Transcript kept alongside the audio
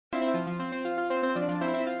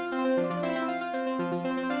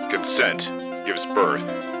consent gives birth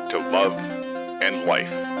to love and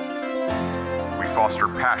life. We foster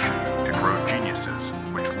passion to grow geniuses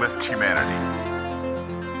which lift humanity.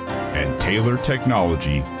 And tailor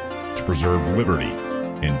technology to preserve liberty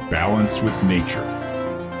in balance with nature.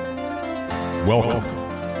 Welcome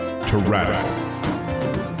to Radical.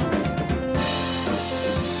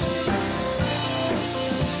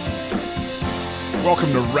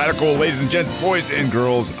 Welcome to Radical, ladies and gents, boys and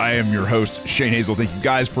girls. I am your host, Shane Hazel. Thank you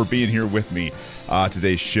guys for being here with me.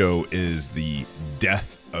 Today's show is the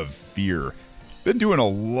death of fear. Been doing a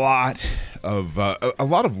lot of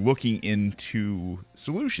looking into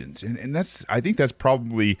solutions, and I think that's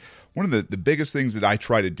probably one of the biggest things that I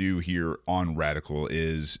try to do here on Radical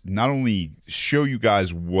is not only show you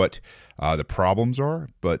guys what the problems are,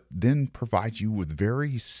 but then provide you with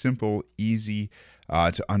very simple, easy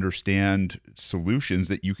to understand solutions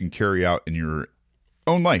that you can carry out in your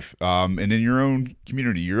own life and in your own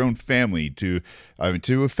community, your own family, to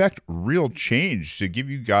affect real change, to give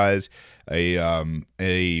you guys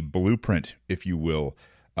a blueprint, if you will,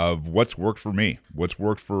 of what's worked for me, what's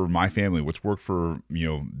worked for my family, what's worked for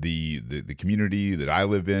the community that I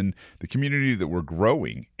live in, the community that we're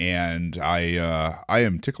growing. And I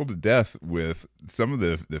am tickled to death with some of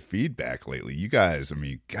the feedback lately. You guys, I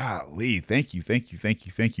mean, golly, thank you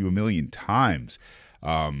a million times.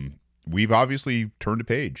 We've obviously turned a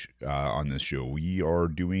page on this show. We are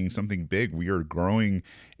doing something big. We are growing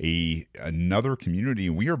another community,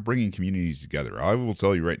 and we are bringing communities together. I will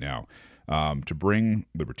tell you right now, to bring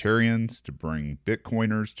libertarians, to bring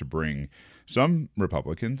Bitcoiners, to bring some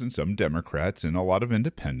Republicans and some Democrats and a lot of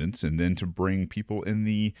independents, and then to bring people in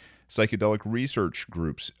the psychedelic research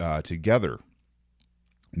groups together.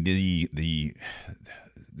 The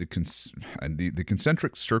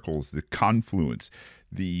concentric circles, the confluence,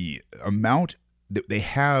 the amount that they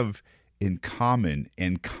have in common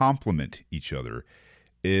and complement each other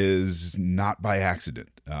is not by accident,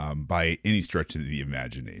 by any stretch of the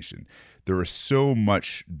imagination. There is so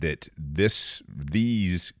much that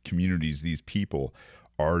these communities, these people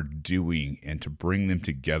are doing, and to bring them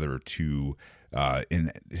together to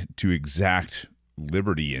exact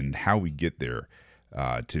liberty and how we get there,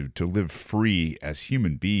 to live free as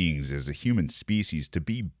human beings, as a human species, to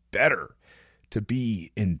be better, to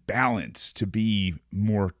be in balance, to be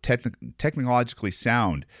more technologically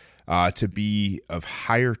sound, to be of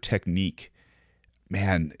higher technique.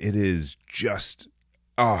 Man, it is just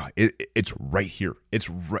it's right here.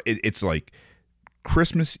 It's like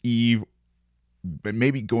Christmas Eve,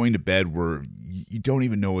 maybe going to bed where you don't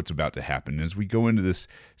even know what's about to happen. As we go into this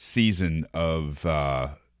season of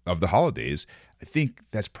the holidays, I think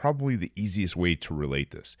that's probably the easiest way to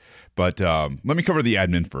relate this. But let me cover the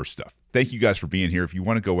admin first stuff. Thank you guys for being here. If you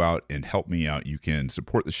want to go out and help me out, you can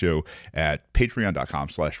support the show at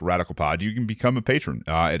patreon.com/radicalpod. You can become a patron.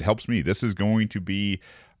 It helps me. This is going to be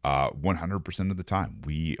 100% of the time.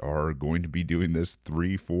 We are going to be doing this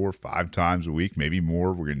 3, 4, 5 times a week, maybe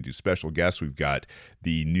more. We're going to do special guests. We've got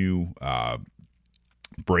the new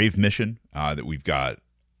Brave mission that we've got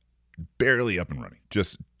barely up and running,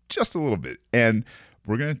 just a little bit. And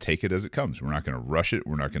we're going to take it as it comes. We're not going to rush it.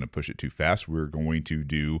 We're not going to push it too fast. We're going to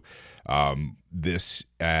do this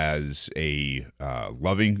as a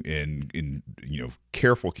loving and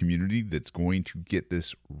careful community that's going to get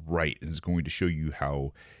this right, and is going to show you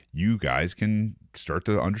how you guys can start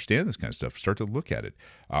to understand this kind of stuff, start to look at it.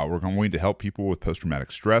 We're going to help people with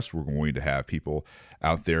post-traumatic stress. We're going to have people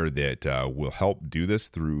out there that will help do this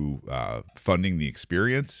through funding the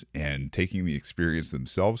experience and taking the experience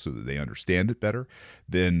themselves so that they understand it better.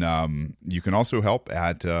 Then you can also help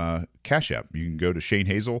at Cash App. You can go to Shane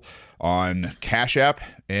Hazel on Cash App,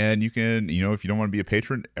 and you can, if you don't want to be a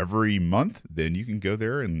patron every month, then you can go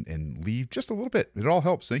there and leave just a little bit. It all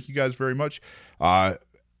helps. Thank you guys very much.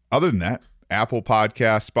 Other than that, Apple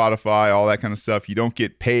Podcasts, Spotify, all that kind of stuff, you don't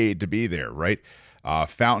get paid to be there, right?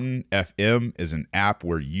 Fountain FM is an app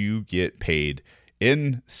where you get paid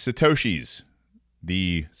in Satoshis,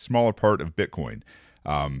 the smaller part of Bitcoin.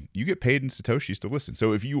 You get paid in Satoshis to listen.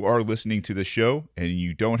 So if you are listening to the show and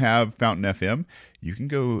you don't have Fountain FM, you can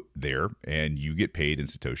go there and you get paid in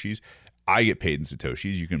Satoshis. I get paid in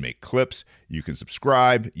Satoshis. You can make clips. You can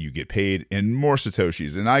subscribe. You get paid in more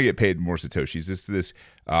Satoshis, and I get paid in more Satoshis. It's this,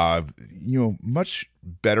 much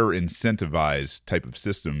better incentivized type of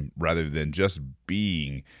system rather than just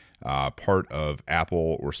being part of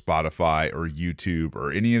Apple or Spotify or YouTube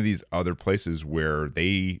or any of these other places where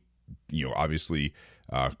they, obviously,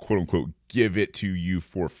 quote unquote, give it to you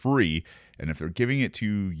for free. And if they're giving it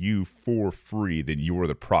to you for free, then you're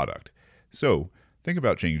the product. So think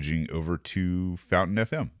about changing over to Fountain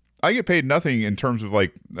FM. I get paid nothing in terms of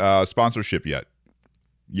like sponsorship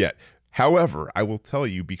yet. However, I will tell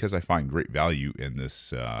you, because I find great value in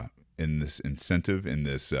this incentive, in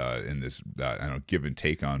this I don't know, give and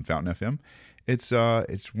take on Fountain FM. It's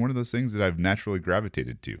one of those things that I've naturally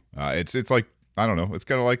gravitated to. It's like, I don't know, it's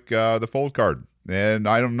kind of like the Fold card, and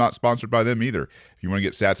I'm not sponsored by them either. If you want to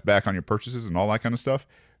get sats back on your purchases and all that kind of stuff,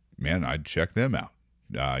 man, I'd check them out.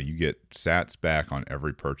 You get sats back on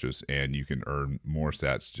every purchase, and you can earn more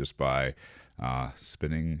sats just by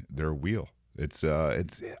spinning their wheel. It's I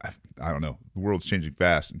don't know. The world's changing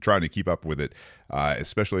fast, and trying to keep up with it,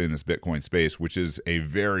 especially in this Bitcoin space, which is a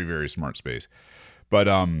very, very smart space. But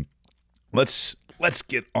let's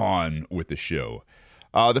get on with the show.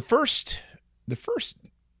 The first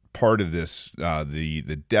part of this,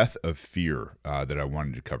 the death of fear that I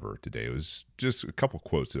wanted to cover today was just a couple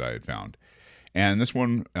quotes that I had found, and this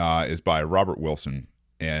one is by Robert Wilson,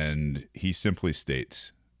 and he simply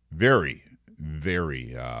states, very,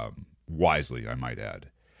 very wisely, I might add,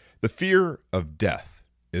 the fear of death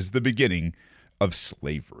is the beginning of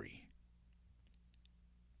slavery.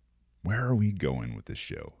 Where are we going with this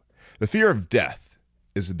show? The fear of death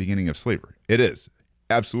is the beginning of slavery. It is,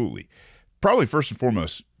 absolutely. Probably first and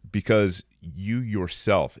foremost because you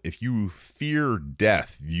yourself, if you fear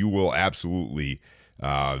death, you will absolutely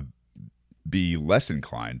be less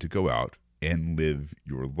inclined to go out and live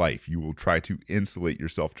your life. You will try to insulate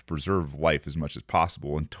yourself to preserve life as much as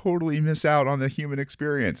possible and totally miss out on the human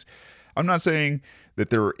experience. I'm not saying that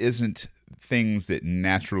there isn't things that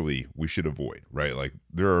naturally we should avoid, right? Like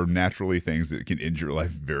there are naturally things that can end your life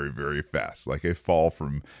very, very fast, like a fall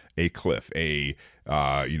from a cliff, a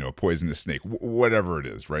poisonous snake, whatever it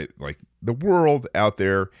is, right? Like the world out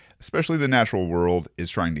there, especially the natural world, is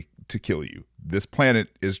trying to kill you. This planet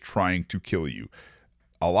is trying to kill you.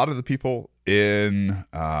 A lot of the people in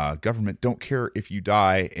government don't care if you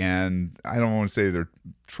die, and I don't want to say they're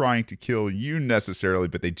trying to kill you necessarily,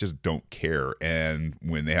 but they just don't care. And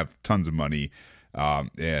when they have tons of money,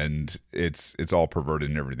 and it's all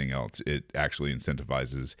perverted and everything else, it actually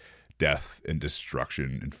incentivizes death and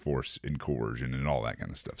destruction and force and coercion and all that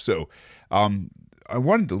kind of stuff. So I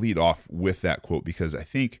wanted to lead off with that quote because I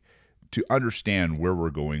think to understand where we're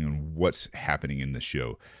going and what's happening in the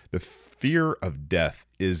show, the fear of death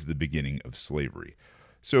is the beginning of slavery.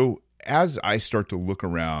 So as I start to look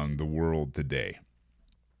around the world today,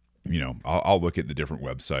 I'll look at the different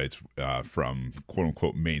websites from quote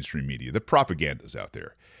unquote mainstream media, the propaganda's out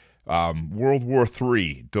there. World War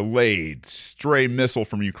III delayed, stray missile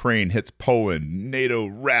from Ukraine hits Poland, NATO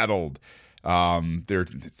rattled. They're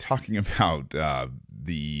talking about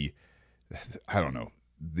the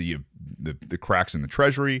cracks in the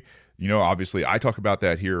treasury. Obviously I talk about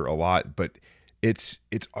that here a lot, but it's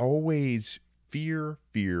always fear,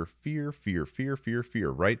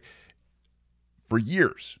 right? For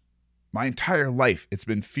years, my entire life, it's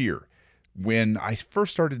been fear. When I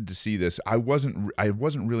first started to see this, I wasn't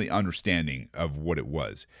really understanding of what it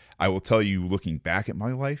was. I will tell you, looking back at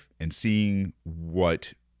my life and seeing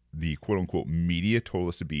what the quote unquote media told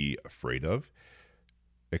us to be afraid of,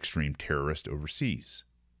 extreme terrorist overseas,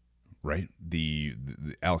 right? The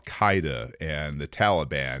Al-Qaeda and the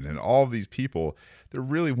Taliban and all of these people that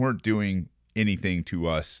really weren't doing anything to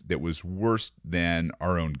us that was worse than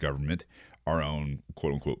our own government, our own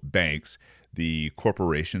quote unquote banks, the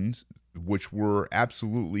corporations, which were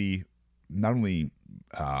absolutely not only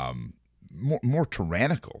more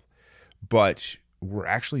tyrannical, but were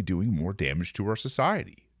actually doing more damage to our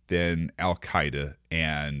society than Al-Qaeda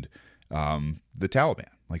and the Taliban.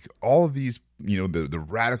 Like all of these, the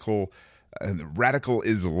radical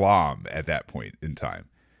Islam at that point in time,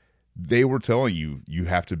 they were telling you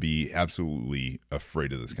have to be absolutely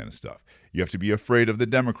afraid of this kind of stuff. You have to be afraid of the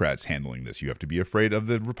Democrats handling this. You have to be afraid of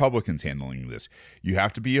the Republicans handling this. You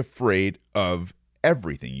have to be afraid of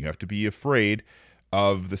everything. You have to be afraid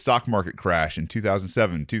of the stock market crash in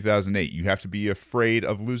 2007, 2008. You have to be afraid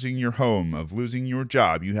of losing your home, of losing your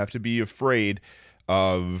job. You have to be afraid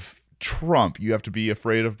of Trump. You have to be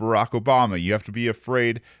afraid of Barack Obama. You have to be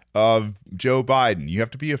afraid of Joe Biden. You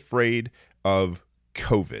have to be afraid of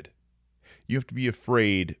COVID. You have to be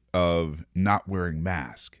afraid of not wearing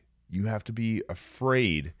masks. You have to be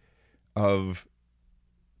afraid of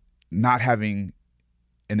not having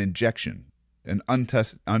an injection, an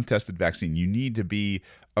untested vaccine. You need to be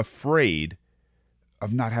afraid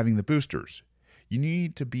of not having the boosters. You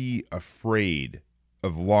need to be afraid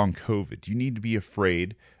of long COVID. You need to be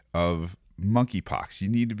afraid of monkeypox. You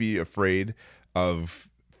need to be afraid of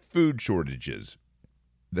food shortages,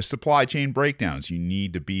 the supply chain breakdowns. You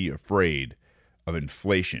need to be afraid of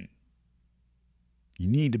inflation. You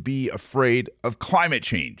need to be afraid of climate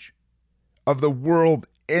change, of the world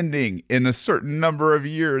ending in a certain number of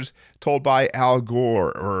years, told by Al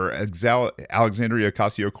Gore or Alexandria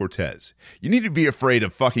Ocasio-Cortez. You need to be afraid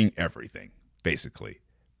of fucking everything, basically,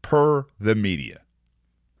 per the media.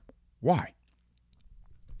 Why?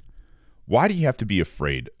 Why do you have to be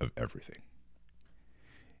afraid of everything?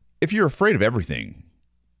 If you're afraid of everything,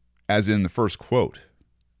 as in the first quote,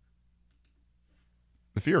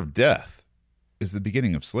 the fear of death is the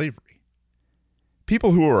beginning of slavery.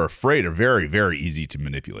 People who are afraid are very, very easy to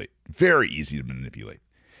manipulate. Very easy to manipulate.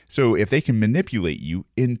 So if they can manipulate you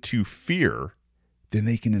into fear, then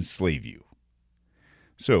they can enslave you.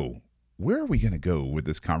 So where are we going to go with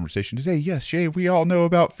this conversation today? Yes, Shay, we all know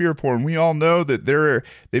about fear porn. We all know that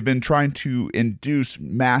they've been trying to induce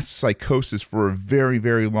mass psychosis for a very,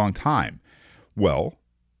 very long time. Well,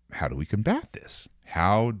 how do we combat this?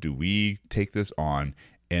 How do we take this on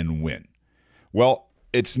and win? Well,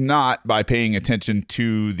 it's not by paying attention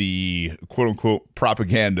to the quote-unquote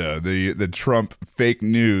propaganda, the Trump fake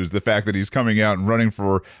news, the fact that he's coming out and running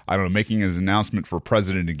for, I don't know, making his announcement for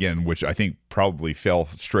president again, which I think probably fell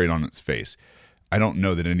straight on its face. I don't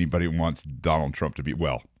know that anybody wants Donald Trump to be,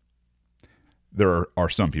 well, there are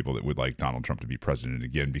some people that would like Donald Trump to be president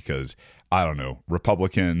again because, I don't know,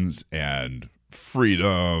 Republicans and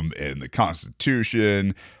freedom and the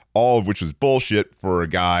Constitution, all of which was bullshit for a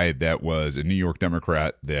guy that was a New York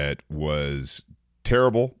Democrat that was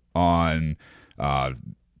terrible on,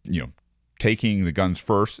 taking the guns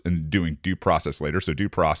first and doing due process later. So due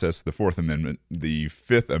process, the Fourth Amendment, the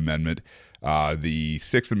Fifth Amendment, the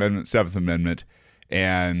Sixth Amendment, Seventh Amendment.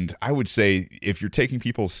 And I would say if you're taking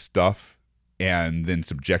people's stuff and then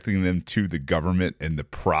subjecting them to the government and the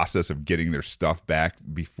process of getting their stuff back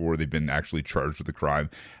before they've been actually charged with a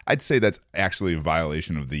crime, I'd say that's actually a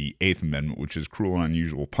violation of the Eighth Amendment, which is cruel and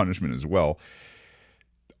unusual punishment as well.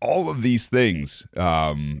 All of these things,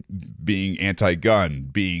 being anti-gun,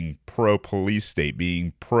 being pro-police state,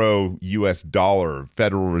 being pro-U.S. dollar,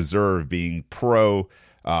 Federal Reserve, being pro-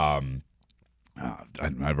 I've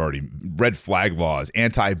already red flag laws,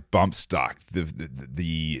 anti-bump stock,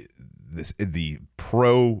 the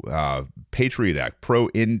pro Patriot Act, pro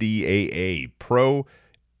NDAA, pro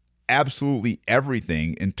absolutely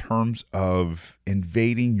everything in terms of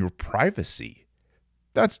invading your privacy.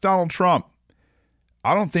 That's Donald Trump.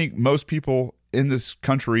 I don't think most people in this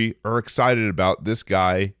country are excited about this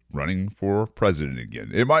guy running for president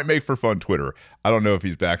again. It might make for fun Twitter. I don't know if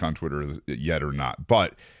he's back on Twitter yet or not,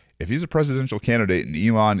 but if he's a presidential candidate and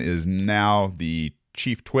Elon is now the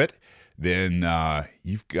chief twit, then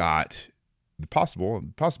you've got the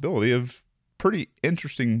possibility of pretty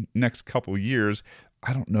interesting next couple years.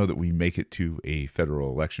 I don't know that we make it to a federal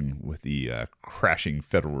election with the crashing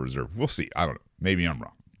Federal Reserve. We'll see. I don't know. Maybe I'm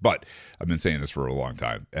wrong. But I've been saying this for a long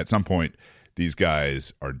time. At some point, these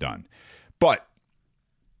guys are done. But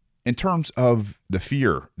in terms of the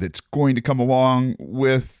fear that's going to come along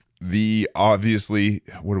with the, obviously,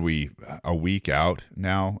 what are we, a week out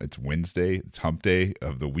now? It's Wednesday. It's hump day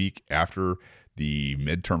of the week after the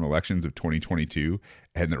midterm elections of 2022,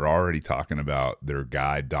 and they're already talking about their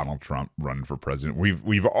guy Donald Trump running for president.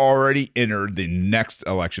 We've already entered the next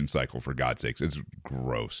election cycle, for God's sakes. It's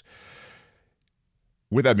gross.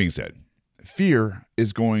 With that being said, fear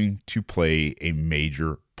is going to play a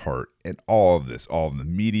major part in all of this. All of the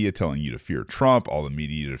media telling you to fear Trump, all the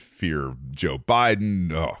media to fear Joe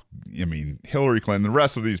Biden, Hillary Clinton, the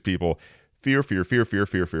rest of these people. Fear, fear, fear, fear,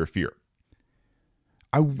 fear, fear, fear.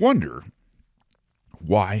 I wonder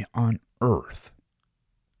why on earth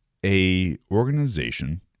a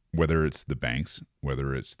organization, whether it's the banks,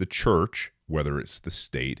 whether it's the church, whether it's the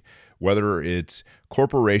state, whether it's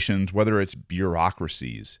corporations, whether it's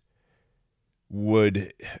bureaucracies,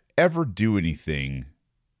 would ever do anything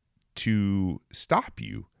to stop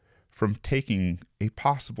you from taking a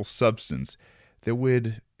possible substance that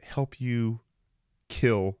would help you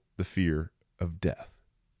kill the fear of death.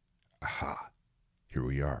 Aha, here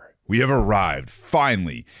we are. We have arrived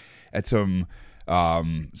finally at some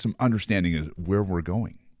understanding of where we're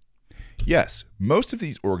going. Yes, most of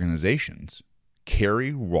these organizations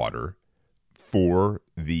carry water for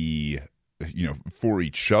for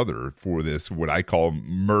each other, for this, what I call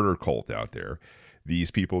murder cult out there.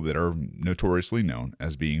 These people that are notoriously known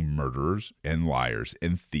as being murderers and liars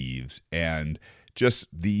and thieves and just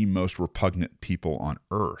the most repugnant people on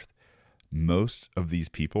earth. Most of these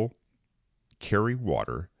people carry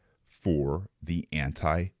water for the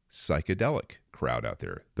anti-psychedelic crowd out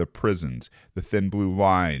there, the prisons, the thin blue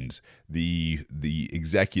lines, the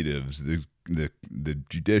executives, the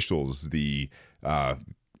judicials, the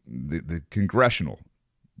congressional,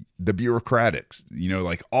 the bureaucratics,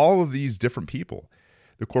 like all of these different people,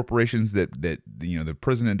 the corporations that the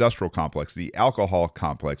prison industrial complex, the alcohol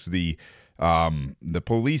complex, the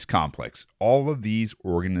police complex, all of these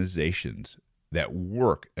organizations that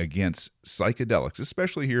work against psychedelics,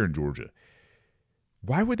 especially here in Georgia.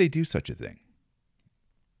 Why would they do such a thing?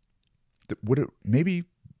 Would it maybe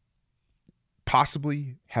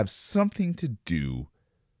possibly have something to do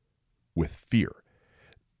with fear?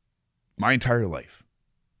 My entire life,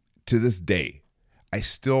 to this day, I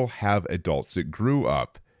still have adults that grew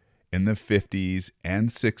up in the 50s and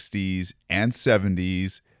 60s and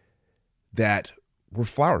 70s that were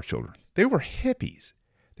flower children. They were hippies.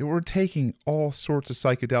 They were taking all sorts of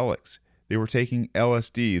psychedelics. They were taking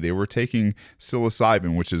LSD. They were taking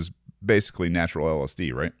psilocybin, which is basically natural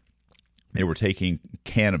LSD, right? They were taking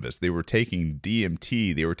cannabis. They were taking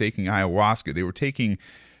DMT. They were taking ayahuasca. They were taking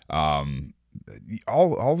all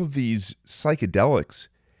of these psychedelics.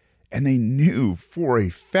 And they knew for a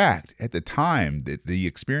fact at the time that the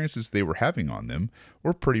experiences they were having on them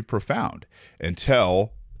were pretty profound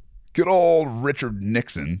until good old Richard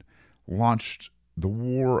Nixon launched the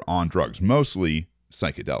war on drugs, mostly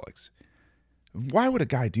psychedelics. Why would a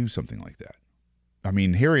guy do something like that? I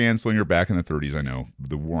mean, Harry Anslinger back in the 30s, I know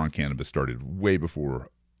the war on cannabis started way before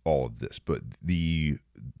all of this, but the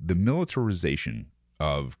militarization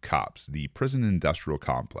of cops, the prison industrial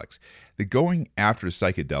complex, the going after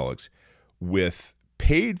psychedelics with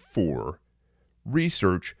paid for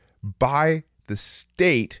research by the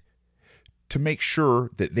state to make sure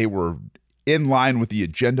that they were in line with the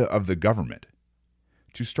agenda of the government,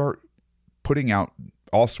 to start putting out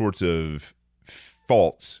all sorts of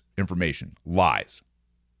false information, lies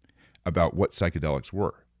about what psychedelics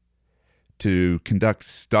were, to conduct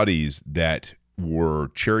studies that were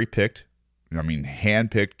cherry-picked,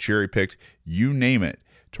 hand-picked, cherry-picked, you name it,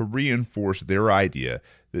 to reinforce their idea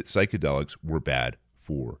that psychedelics were bad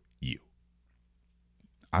for you.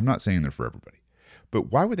 I'm not saying they're for everybody,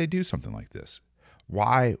 but why would they do something like this?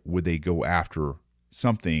 Why would they go after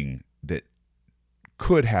something that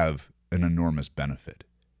could have an enormous benefit?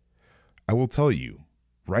 I will tell you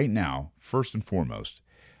right now, first and foremost,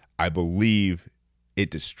 I believe it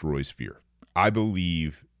destroys fear. I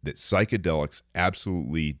believe that psychedelics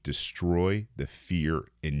absolutely destroy the fear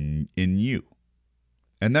in you.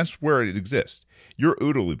 And that's where it exists. Your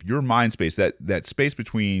OODA loop, your mind space, that space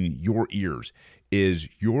between your ears is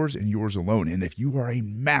yours and yours alone. And if you are a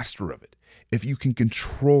master of it, if you can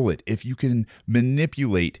control it, if you can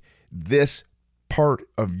manipulate this part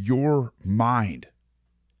of your mind,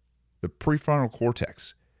 the prefrontal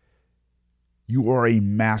cortex, you are a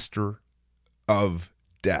master of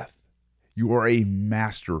death. You are a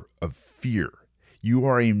master of fear. You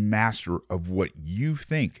are a master of what you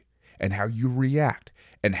think and how you react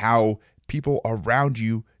and how people around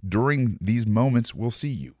you during these moments will see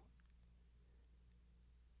you.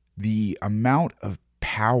 The amount of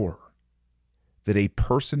power that a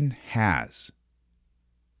person has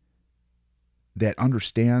that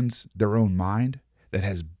understands their own mind, that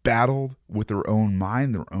has battled with their own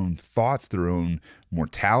mind, their own thoughts, their own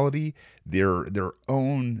mortality, their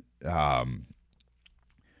own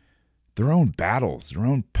battles, their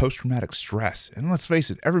own post-traumatic stress. And let's face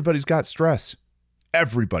it, everybody's got stress.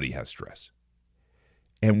 Everybody has stress.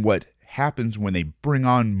 And what happens when they bring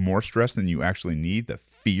on more stress than you actually need, the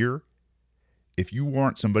fear, if you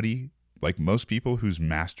aren't somebody like most people who's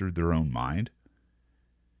mastered their own mind,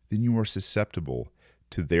 then you are susceptible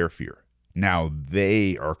to their fear. Now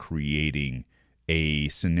they are creating a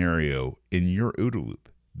scenario in your OODA loop.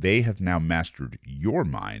 They have now mastered your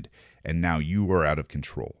mind, and now you are out of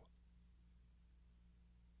control.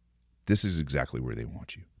 This is exactly where they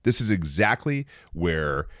want you. This is exactly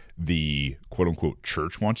where the quote-unquote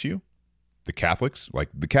church wants you. The Catholics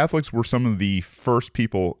were some of the first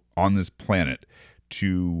people on this planet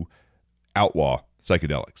to outlaw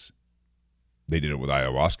psychedelics. They did it with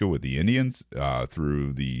ayahuasca with the Indians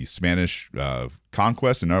through the Spanish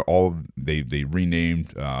conquest, and they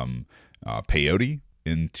renamed peyote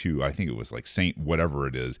into, I think it was like Saint whatever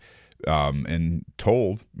it is, and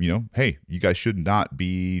told, hey, you guys should not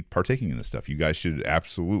be partaking in this stuff. You guys should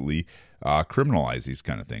absolutely criminalize these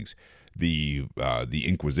kind of things. The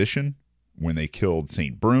Inquisition, when they killed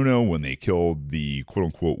St. Bruno, when they killed the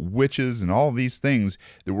quote-unquote witches and all these things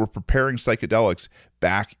that were preparing psychedelics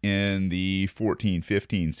back in the 14,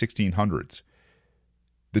 15, 1600s.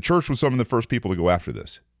 The church was some of the first people to go after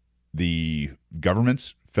this. The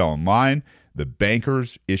governments fell in line. The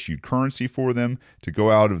bankers issued currency for them to go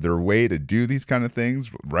out of their way to do these kind of things,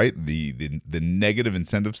 right? The negative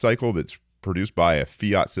incentive cycle that's produced by a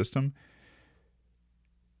fiat system.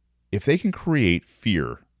 If they can create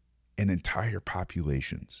fear and entire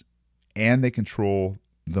populations. And they control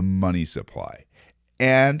the money supply.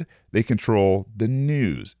 And they control the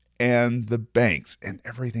news and the banks and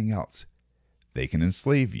everything else. They can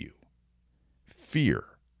enslave you. Fear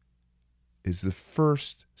is the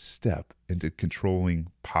first step into controlling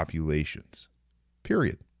populations.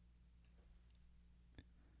 Period.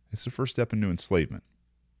 It's the first step into enslavement.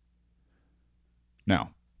 Now,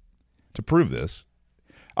 to prove this,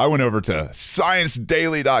 I went over to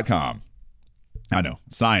ScienceDaily.com. I know,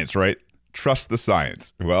 science, right? Trust the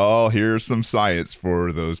science. Well, here's some science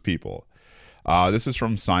for those people. This is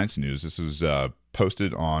from Science News. This is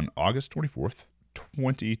posted on August 24th,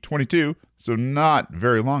 2022, so not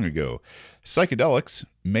very long ago. Psychedelics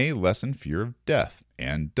may lessen fear of death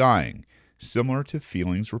and dying, similar to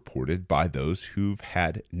feelings reported by those who've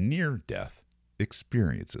had near-death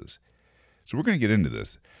experiences. So we're going to get into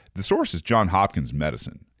this. The source is Johns Hopkins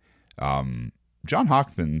Medicine. Johns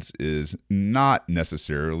Hopkins is not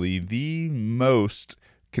necessarily the most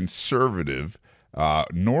conservative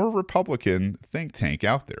nor Republican think tank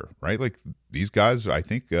out there, right? Like these guys, I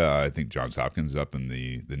think Johns Hopkins up in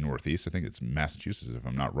the Northeast. I think it's Massachusetts, if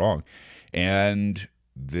I'm not wrong. And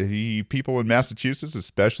the people in Massachusetts,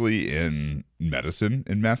 especially in medicine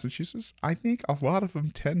in Massachusetts, I think a lot of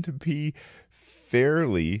them tend to be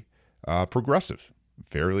fairly progressive,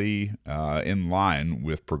 fairly in line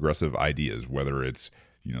with progressive ideas, whether it's,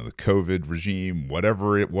 the COVID regime,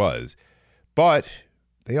 whatever it was. But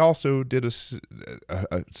they also did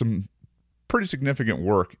some pretty significant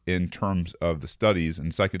work in terms of the studies in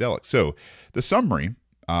psychedelics. So the summary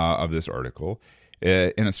of this article,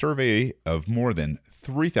 in a survey of more than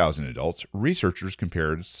 3,000 adults, researchers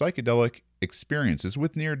compared psychedelic experiences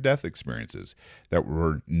with near-death experiences that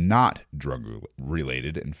were not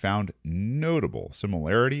drug-related and found notable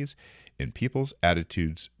similarities in people's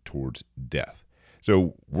attitudes towards death.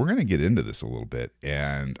 So we're going to get into this a little bit,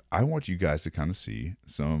 and I want you guys to kind of see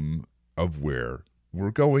some of where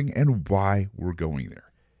we're going and why we're going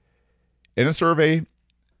there. In a survey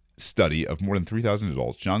study of more than 3,000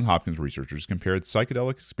 adults, Johns Hopkins researchers compared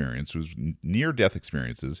psychedelic experiences with near-death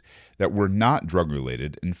experiences that were not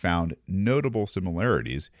drug-related and found notable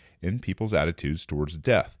similarities in people's attitudes towards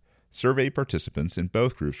death. Survey participants in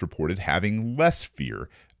both groups reported having less fear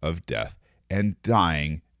of death and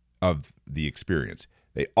dying of the experience.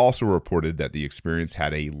 They also reported that the experience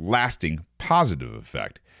had a lasting positive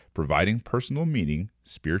effect, providing personal meaning,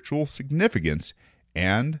 spiritual significance,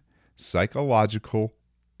 and psychological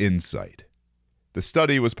insight. The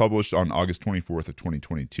study was published on August 24th of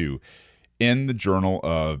 2022 in the journal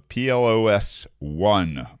of PLOS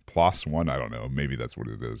 1, PLOS 1, I don't know, maybe that's what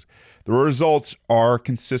it is. The results are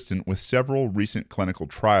consistent with several recent clinical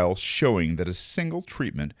trials showing that a single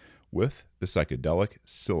treatment with the psychedelic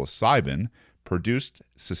psilocybin produced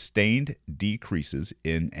sustained decreases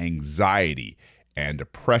in anxiety and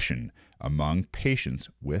depression among patients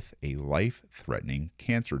with a life-threatening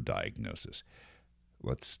cancer diagnosis.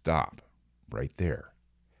 Let's stop right there.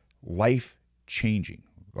 Life-changing.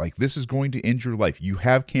 Like, this is going to end your life. You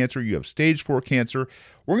have cancer. You have stage 4 cancer.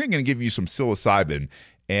 We're going to give you some psilocybin,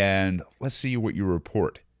 and let's see what you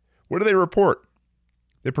report. What do they report?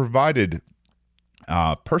 They provided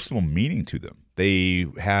personal meaning to them. They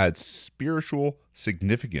had spiritual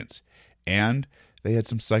significance, and they had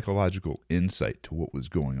some psychological insight to what was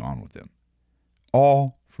going on with them.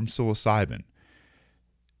 All from psilocybin.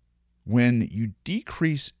 When you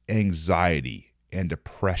decrease anxiety and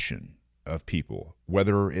depression of people,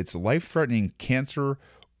 whether it's life-threatening cancer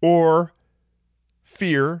or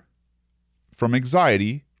fear from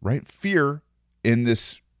anxiety, right? Fear in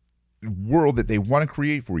this world that they want to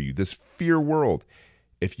create for you, this fear world.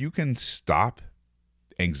 If you can stop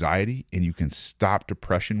anxiety and you can stop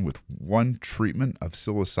depression with one treatment of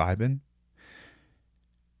psilocybin,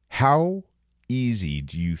 how easy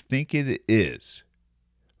do you think it is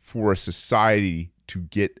for a society to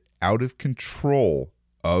get out of control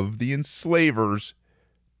of the enslavers,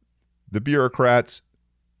 the bureaucrats,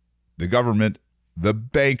 the government, the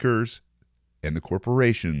bankers, and the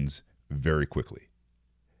corporations very quickly?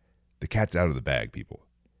 The cat's out of the bag, people.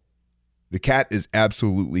 The cat is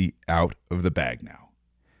absolutely out of the bag now.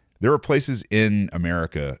 There are places in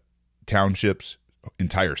America, townships,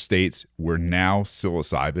 entire states, where now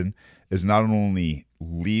psilocybin is not only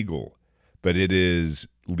legal, but it is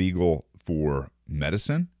legal for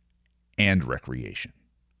medicine and recreation.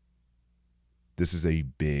 This is a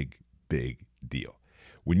big, big deal.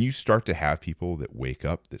 When you start to have people that wake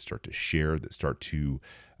up, that start to share, that start to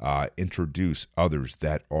introduce others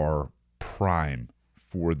that are prime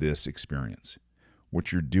for this experience,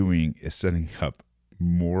 what you're doing is setting up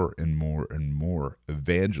more and more and more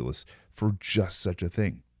evangelists for just such a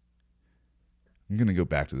thing. I'm going to go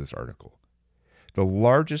back to this article. The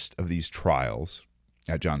largest of these trials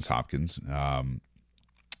at Johns Hopkins,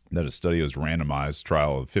 that a study was randomized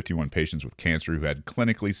trial of 51 patients with cancer who had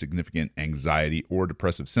clinically significant anxiety or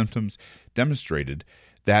depressive symptoms, demonstrated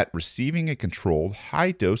that receiving a controlled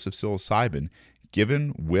high dose of psilocybin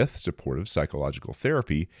given with supportive psychological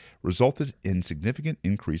therapy resulted in significant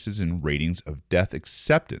increases in ratings of death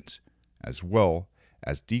acceptance, as well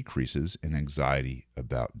as decreases in anxiety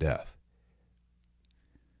about death.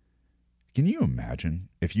 Can you imagine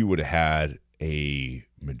if you would have had a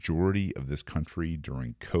majority of this country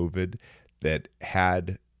during COVID that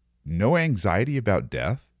had no anxiety about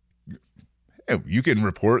death? You can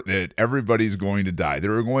report that everybody's going to die.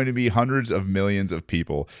 There are going to be hundreds of millions of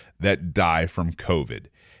people that die from COVID.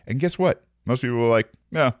 And guess what? Most people are like,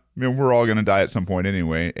 yeah, we're all going to die at some point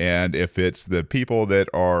anyway. And if it's the people that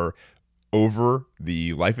are over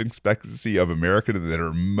the life expectancy of America that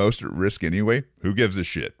are most at risk anyway, who gives a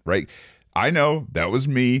shit, right? I know that was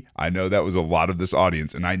me. I know that was a lot of this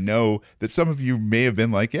audience. And I know that some of you may have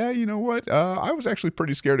been like, yeah, you know what? I was actually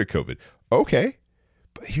pretty scared of COVID. Okay.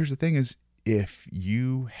 But here's the thing is, if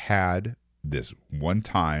you had this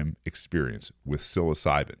one-time experience with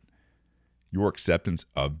psilocybin, your acceptance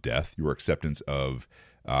of death, your acceptance of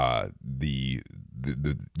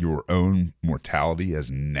your own mortality as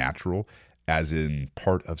natural, as in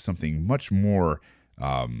part of something much more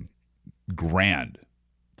grand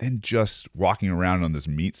than just walking around on this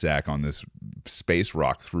meat sack on this space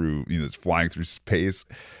rock through, it's flying through space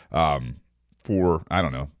for, I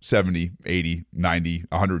don't know, 70, 80, 90,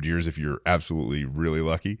 100 years if you're absolutely really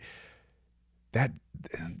lucky. That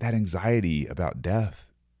anxiety about death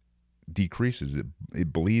decreases.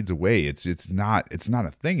 It bleeds away. It's not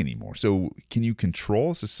a thing anymore. So can you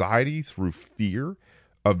control a society through fear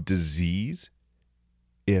of disease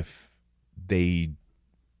if they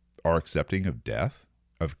are accepting of death,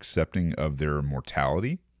 of accepting of their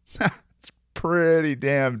mortality? It's pretty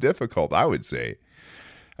damn difficult, I would say.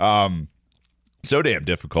 So damn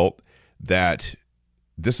difficult that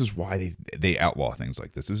this is why they outlaw things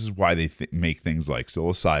like this. This is why they make things like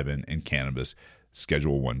psilocybin and cannabis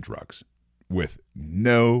Schedule I drugs with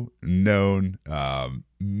no known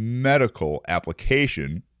medical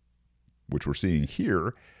application, which we're seeing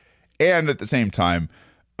here, and at the same time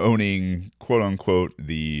owning, quote unquote,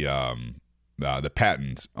 the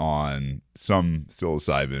patents on some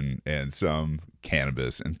psilocybin and some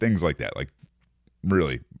cannabis and things like that. Like,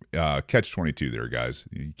 really, catch-22 there, guys.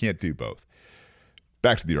 You can't do both.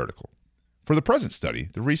 Back to the article. For the present study,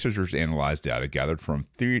 the researchers analyzed data gathered from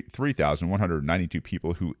 3,192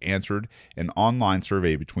 people who answered an online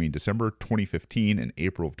survey between December 2015 and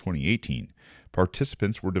April of 2018.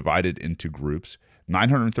 Participants were divided into groups.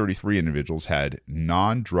 933 individuals had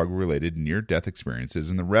non-drug-related near-death experiences,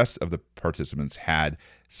 and the rest of the participants had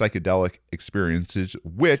psychedelic experiences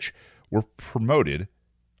which were prompted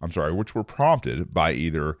by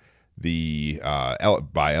either by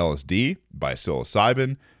LSD, by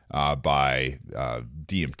psilocybin, by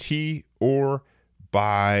DMT, or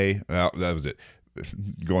by that was it.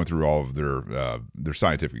 Going through all of their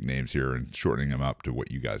scientific names here and shortening them up to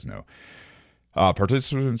what you guys know.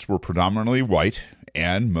 Participants were predominantly white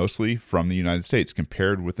and mostly from the United States.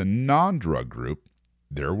 Compared with the non-drug group,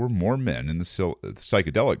 there were more men in the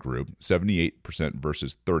psychedelic group, 78%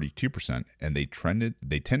 versus 32%, and they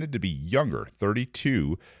tended to be younger,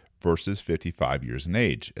 32 versus 55 years in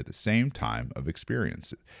age, at the same time of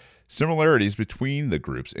experience. Similarities between the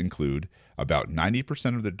groups include about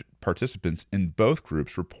 90% of the participants in both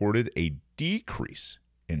groups reported a decrease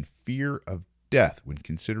in fear of death when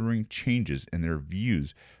considering changes in their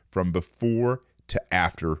views from before to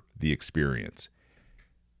after the experience.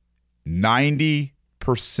 90%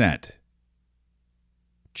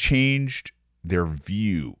 changed their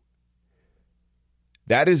view.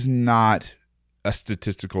 That is not a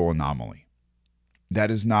statistical anomaly. That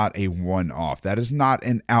is not a one-off. That is not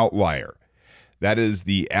an outlier. That is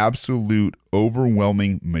the absolute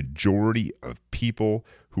overwhelming majority of people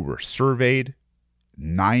who were surveyed.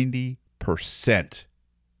 90%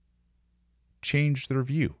 changed their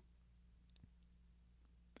view.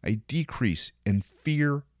 A decrease in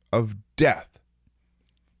fear of death.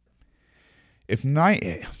 If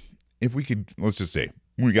we could, let's just say,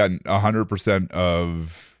 we got 100%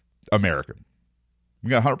 of America. We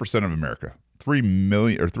got 100% of America. 3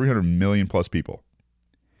 million or 300 million plus people.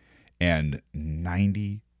 And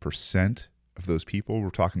 90% of those people, we're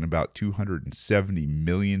talking about 270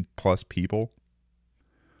 million plus people.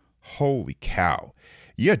 Holy cow.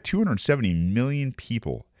 You had 270 million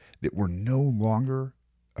people that we're no longer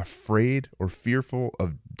afraid or fearful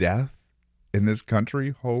of death in this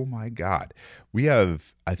country. Oh my God. We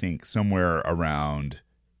have, I think, somewhere around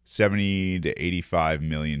 70 to 85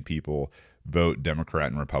 million people vote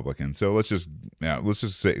Democrat and Republican. So let's just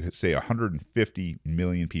say 150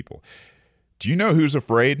 million people. Do you know who's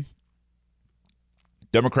afraid?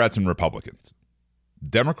 Democrats and Republicans.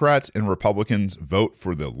 Democrats and Republicans vote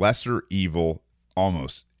for the lesser evil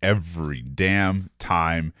almost every damn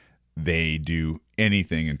time they do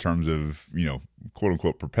anything in terms of, quote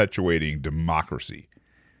unquote, perpetuating democracy.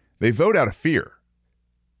 They vote out of fear.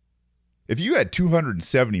 If you had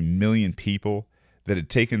 270 million people that had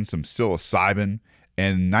taken some psilocybin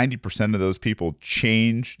and 90% of those people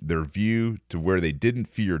changed their view to where they didn't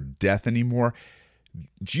fear death anymore,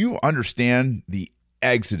 do you understand the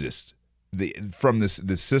exodus from this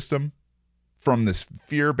system, from this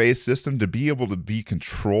fear-based system, to be able to be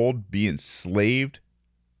controlled, be enslaved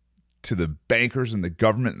to the bankers and the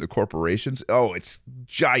government and the corporations? Oh, it's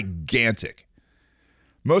gigantic.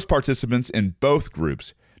 Most participants in both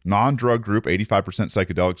groups, non-drug group, 85%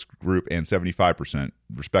 psychedelics group, and 75%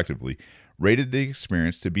 respectively, rated the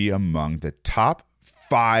experience to be among the top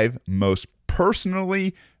 5 most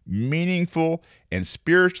personally meaningful and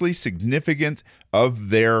spiritually significant of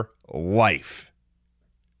their life.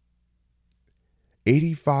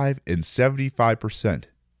 85 and 75%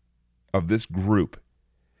 of this group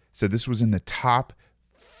said this was in the top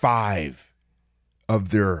 5 of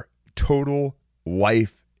their total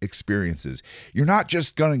life experiences. You're not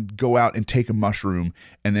just going to go out and take a mushroom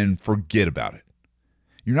and then forget about it.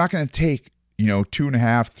 You're not going to take,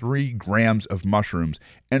 2.5, 3 grams of mushrooms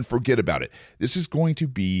and forget about it. This is going to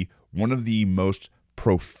be one of the most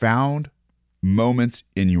profound moments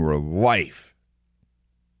in your life.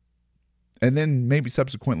 And then maybe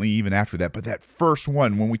subsequently even after that. But that first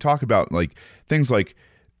one, when we talk about things like,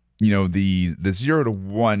 the 0 to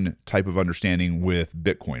 1 type of understanding with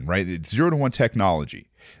Bitcoin, right? It's 0 to 1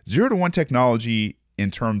 technology. 0 to 1 technology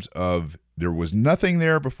in terms of there was nothing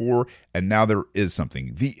there before and now there is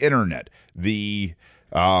something. The internet, the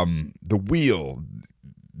wheel,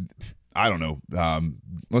 I don't know.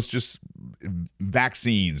 Let's just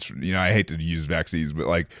vaccines. I hate to use vaccines,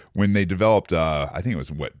 but when they developed, I think it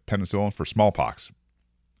was penicillin for smallpox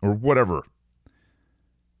or whatever.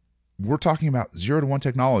 We're talking about 0 to 1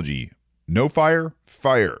 technology. No fire,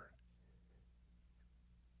 fire.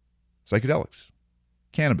 Psychedelics,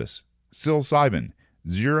 cannabis, psilocybin,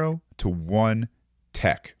 0 to 1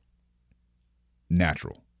 tech.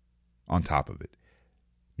 Natural on top of it.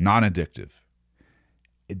 Non-addictive.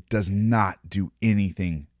 It does not do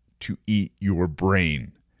anything to eat your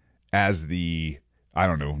brain as the,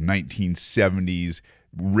 1970s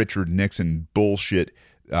Richard Nixon bullshit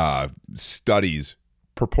studies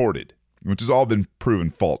purported, which has all been proven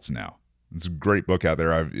false now. It's a great book out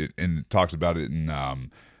there, and it talks about it in,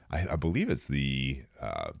 I believe it's the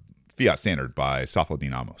Fiat Standard by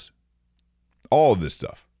Saifedean Ammous. All of this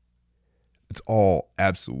stuff, it's all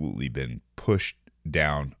absolutely been pushed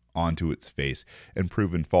down onto its face and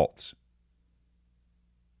proven false.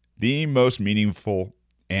 The most meaningful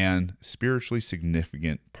and spiritually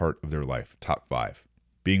significant part of their life, top 5,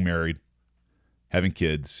 being married, having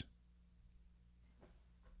kids,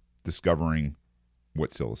 discovering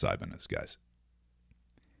what psilocybin is, guys.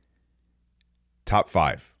 Top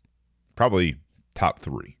 5, probably top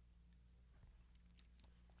 3.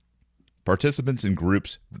 Participants in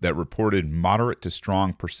groups that reported moderate to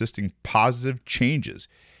strong, persisting positive changes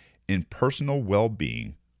in personal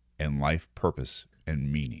well-being and life purpose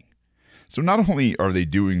and meaning. So not only are they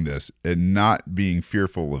doing this and not being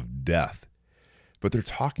fearful of death, but they're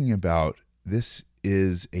talking about this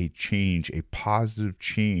is a change, a positive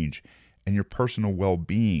change in your personal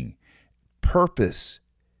well-being, purpose,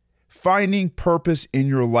 finding purpose in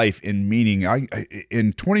your life and meaning.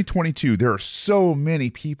 In 2022, there are so many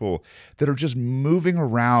people that are just moving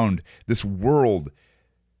around this world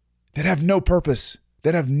that have no purpose,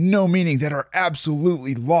 that have no meaning, that are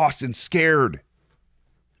absolutely lost and scared.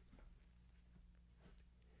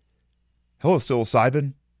 Hello,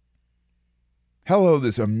 psilocybin. Hello,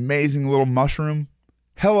 this amazing little mushroom.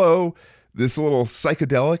 Hello, this little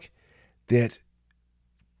psychedelic that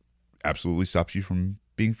absolutely stops you from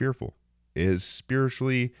being fearful, is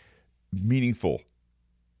spiritually meaningful,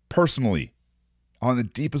 personally, on the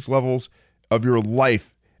deepest levels of your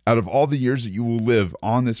life, out of all the years that you will live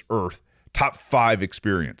on this earth, top 5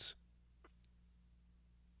 experience.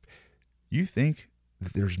 You think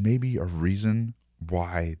that there's maybe a reason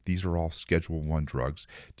why these are all Schedule 1 drugs?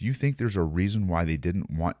 Do you think there's a reason why they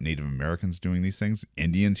didn't want Native Americans doing these things?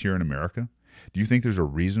 Indians here in America? Do you think there's a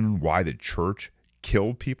reason why the church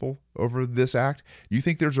killed people over this act? You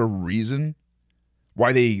think there's a reason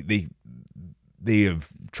why they have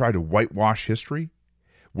tried to whitewash history,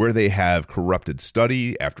 where they have corrupted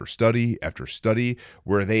study after study after study,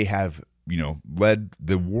 where they have, led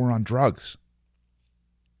the war on drugs?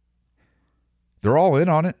 They're all in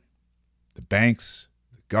on it. The banks,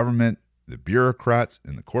 the government, the bureaucrats,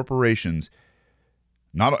 and the corporations.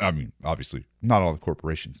 Obviously, not all the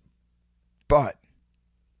corporations, but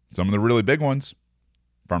some of the really big ones.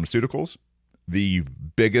 Pharmaceuticals, the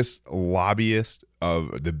biggest lobbyiers,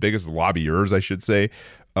 I should say,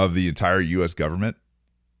 of the entire U.S. government.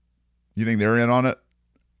 You think they're in on it?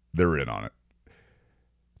 They're in on it.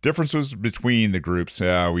 Differences between the groups.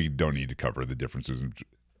 We don't need to cover the differences.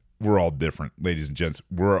 We're all different, ladies and gents.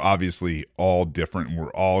 We're obviously all different, and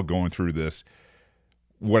we're all going through this.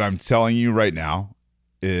 What I'm telling you right now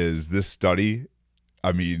is this study,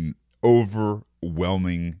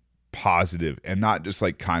 overwhelming positive, and not just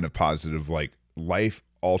like kind of positive, like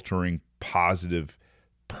life-altering, positive,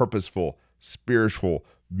 purposeful, spiritual,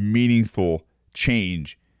 meaningful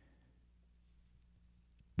change.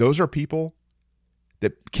 Those are people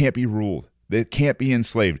that can't be ruled, that can't be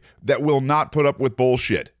enslaved, that will not put up with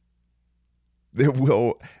bullshit, that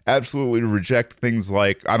will absolutely reject things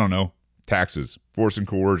like, taxes, force and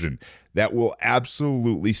coercion, that will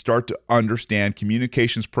absolutely start to understand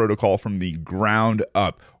communications protocol from the ground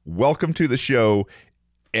up. Welcome to the show,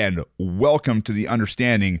 and welcome to the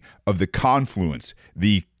understanding of the confluence,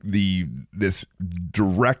 this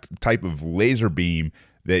direct type of laser beam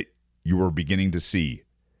that you are beginning to see.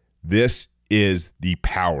 This is the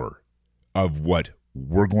power of what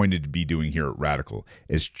we're going to be doing here at Radical,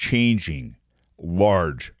 is changing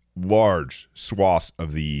large swaths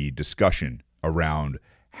of the discussion around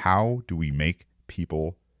how do we make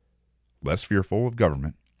people less fearful of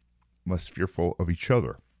government, less fearful of each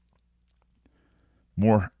other,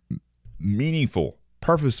 more meaningful,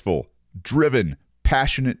 purposeful, driven,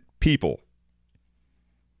 passionate people.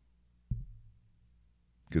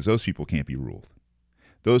 Because those people can't be ruled.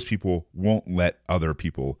 Those people won't let other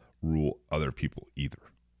people rule other people either.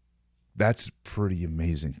 That's a pretty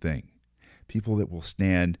amazing thing. People that will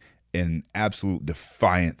stand in absolute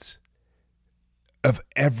defiance of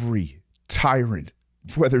every tyrant,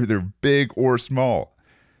 whether they're big or small.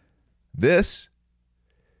 This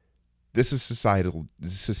is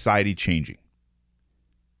society changing.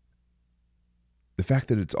 The fact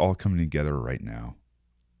that it's all coming together right now,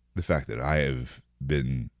 the fact that I have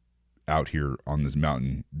been out here on this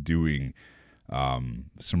mountain doing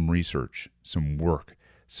some research, some work,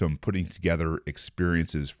 some putting together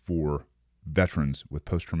experiences for veterans with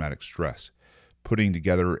post-traumatic stress, putting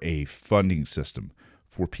together a funding system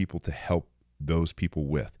for people to help those people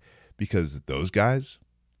with, because those guys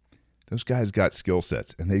got skill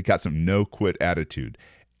sets, and they've got some no-quit attitude.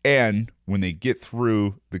 And when they get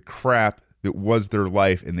through the crap that was their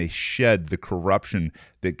life, and they shed the corruption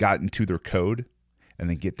that got into their code, and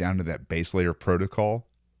they get down to that base layer protocol,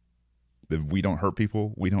 that we don't hurt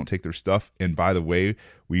people, we don't take their stuff. And by the way,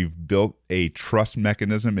 we've built a trust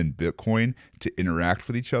mechanism in Bitcoin to interact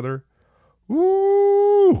with each other.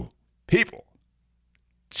 Woo! People.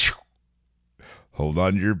 Hold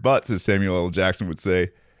on to your butts, as Samuel L. Jackson would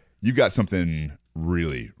say. You got something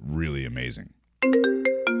really, really amazing.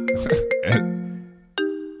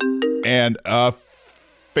 and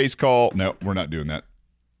face call. No, we're not doing that.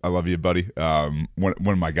 I love you, buddy. One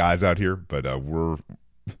of my guys out here, but we're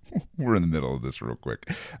in the middle of this real quick.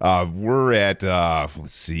 We're at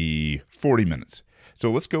 40 minutes. So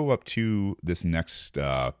let's go up to this next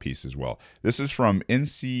piece as well. This is from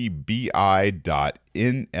ncbi.nlm.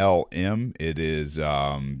 It is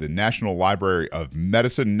the National Library of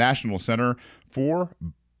Medicine, National Center for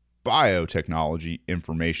Biotechnology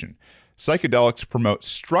Information. Psychedelics promote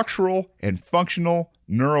structural and functional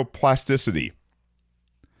neuroplasticity.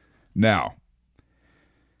 Now,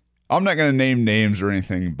 I'm not going to name names or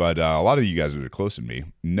anything, but a lot of you guys that are close to me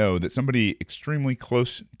know that somebody extremely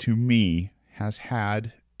close to me has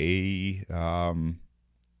had a,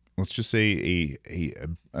 let's just say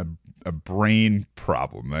a brain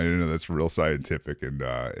problem. I know that's real scientific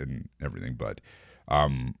and everything, but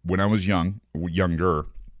when I was younger,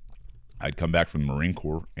 I'd come back from the Marine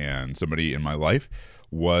Corps, and somebody in my life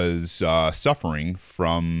was suffering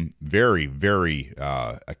from very, very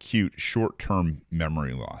acute short-term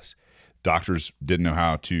memory loss. Doctors didn't know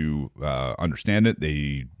how to understand it.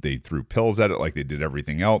 They threw pills at it like they did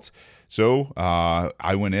everything else. So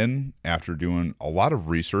I went in after doing a lot of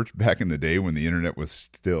research back in the day when the internet was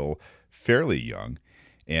still fairly young,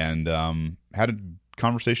 and had a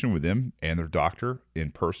conversation with them and their doctor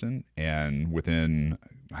in person. And within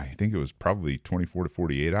I think it was probably 24 to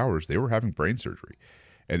 48 hours, they were having brain surgery.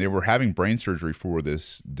 And they were having brain surgery for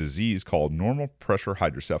this disease called normal pressure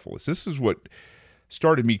hydrocephalus. This is what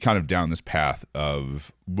started me kind of down this path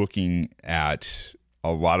of looking at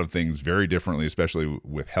a lot of things very differently, especially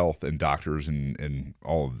with health and doctors and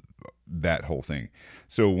all of that whole thing.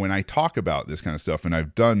 So when I talk about this kind of stuff, and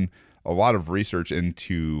I've done a lot of research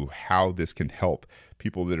into how this can help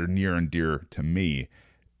people that are near and dear to me,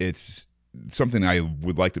 it's something I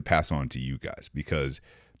would like to pass on to you guys, because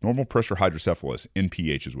normal pressure hydrocephalus,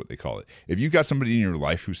 NPH is what they call it. If you've got somebody in your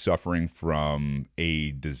life who's suffering from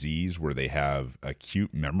a disease where they have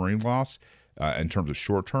acute memory loss in terms of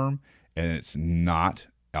short term, and it's not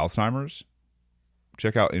Alzheimer's,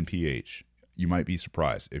 check out NPH. You might be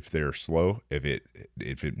surprised if they're slow, if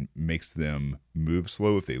it makes them move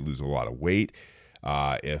slow, if they lose a lot of weight,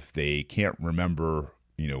 if they can't remember,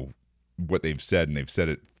 what they've said, and they've said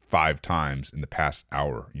it 5 times in the past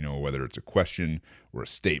hour, whether it's a question or a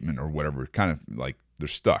statement or whatever, kind of like they're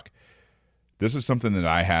stuck. This is something that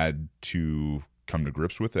I had to come to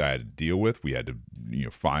grips with, that I had to deal with. We had to,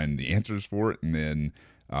 find the answers for it, and then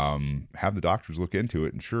have the doctors look into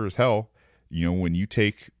it. And sure as hell, when you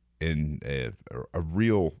take in a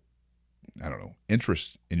real,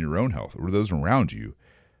 interest in your own health or those around you,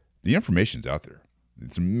 the information's out there.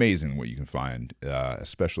 It's amazing what you can find,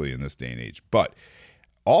 especially in this day and age. But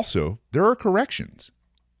also, there are corrections.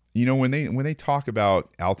 When they talk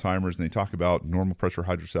about Alzheimer's and they talk about normal pressure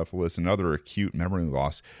hydrocephalus and other acute memory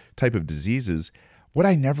loss type of diseases, what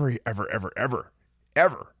I never, ever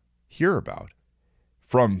hear about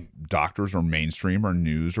from doctors or mainstream or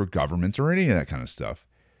news or governments or any of that kind of stuff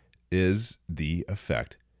is the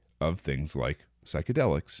effect of things like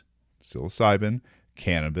psychedelics, psilocybin,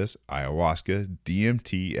 cannabis, ayahuasca,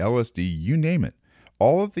 DMT, LSD, you name it.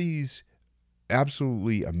 All of these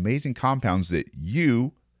absolutely amazing compounds that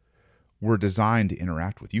you were designed to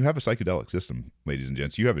interact with. You have a psychedelic system, ladies and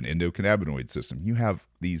gents. You have an endocannabinoid system. You have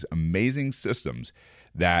these amazing systems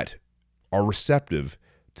that are receptive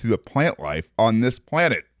to the plant life on this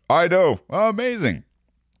planet. I know, amazing.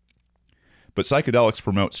 But psychedelics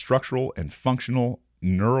promote structural and functional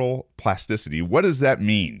neural plasticity. What does that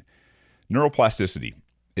mean? Neuroplasticity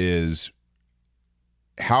is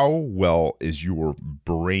how well is your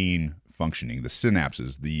brain functioning, the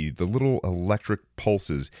synapses, the little electric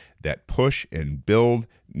pulses that push and build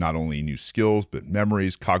not only new skills, but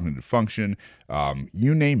memories, cognitive function,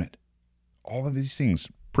 you name it. All of these things,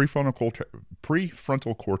 prefrontal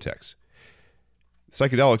cortex.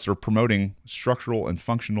 Psychedelics are promoting structural and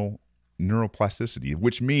functional neuroplasticity,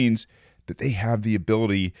 which means that they have the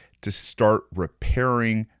ability to start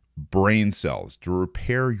repairing brain cells, to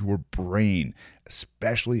repair your brain,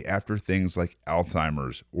 especially after things like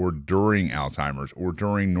Alzheimer's or during Alzheimer's or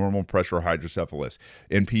during normal pressure hydrocephalus,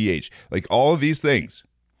 NPH, like all of these things.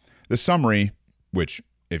 The summary, which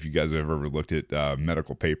if you guys have ever looked at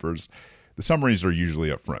medical papers, the summaries are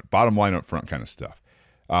usually up front, bottom line up front kind of stuff.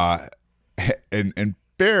 And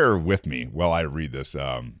bear with me while I read this,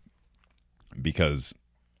 because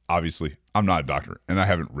obviously I'm not a doctor and I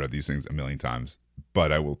haven't read these things a million times,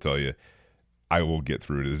 but I will tell you, I will get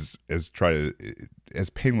through it as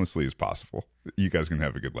painlessly as possible. You guys can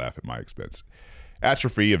have a good laugh at my expense.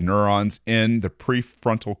 Atrophy of neurons in the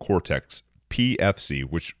prefrontal cortex, PFC,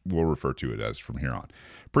 which we'll refer to it as from here on.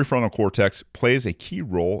 Prefrontal cortex plays a key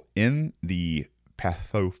role in the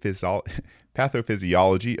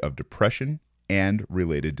pathophysiology of depression and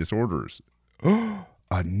related disorders.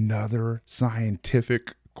 Another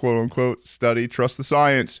scientific, quote-unquote, study. Trust the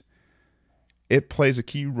science. It plays a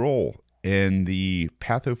key role in the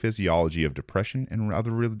pathophysiology of depression and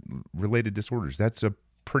other related disorders. That's a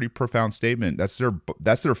pretty profound statement. That's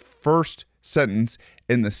their first sentence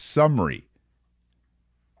in the summary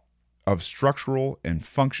of structural and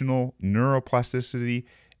functional neuroplasticity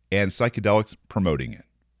and psychedelics promoting it.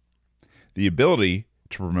 The ability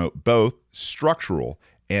to promote both structural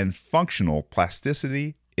and functional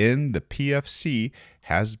plasticity in the PFC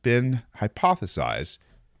has been hypothesized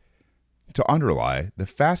to underlie the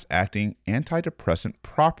fast-acting antidepressant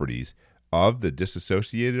properties of the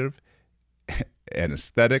dissociative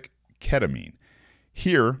anesthetic ketamine.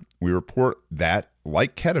 Here, we report that,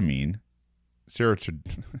 like ketamine,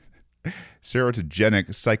 serotogenic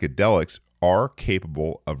psychedelics are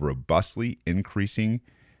capable of robustly increasing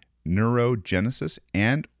neurogenesis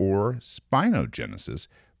and or spinogenesis,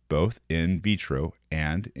 both in vitro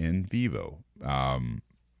and in vivo,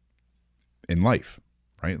 in life,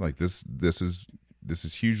 right? Like this is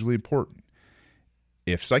hugely important.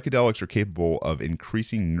 If psychedelics are capable of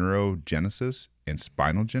increasing neurogenesis and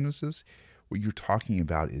spinogenesis, what you're talking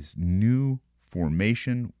about is new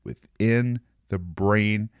formation within the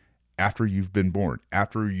brain after you've been born,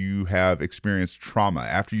 after you have experienced trauma,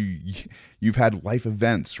 after you've had life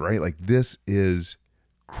events, right? Like, this is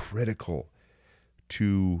critical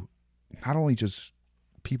to not only just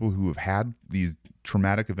people who have had these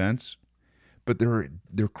traumatic events, but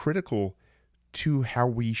they're critical to how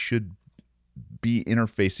we should be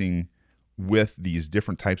interfacing with these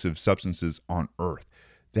different types of substances on Earth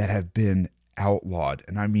that have been outlawed.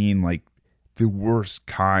 And I mean, like, the worst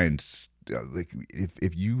kinds. Like,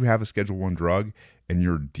 if you have a Schedule 1 drug and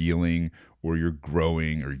you're dealing or you're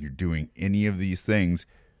growing or you're doing any of these things,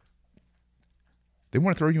 they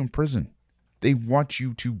want to throw you in prison. They want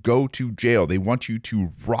you to go to jail. They want you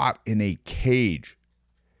to rot in a cage,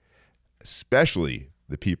 especially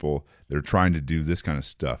the people that are trying to do this kind of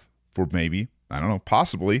stuff for maybe, I don't know,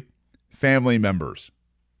 possibly family members.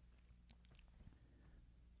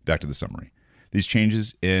 Back to the summary. These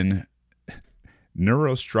changes in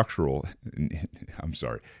these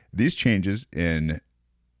changes in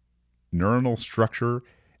neuronal structure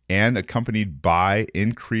and accompanied by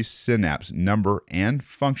increased synapse number and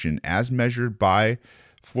function as measured by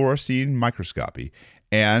fluorescein microscopy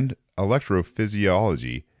and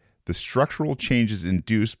electrophysiology, the structural changes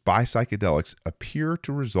induced by psychedelics appear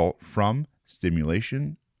to result from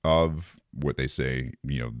stimulation of what they say,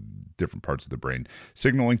 different parts of the brain,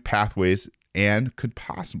 signaling pathways, and could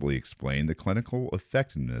possibly explain the clinical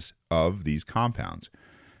effectiveness of these compounds.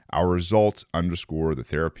 Our results underscore the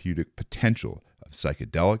therapeutic potential of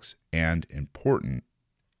psychedelics and importantly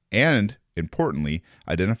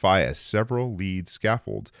identify as several lead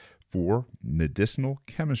scaffolds for medicinal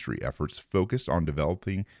chemistry efforts focused on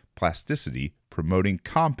developing plasticity, promoting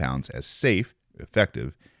compounds as safe,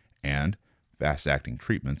 effective, and fast-acting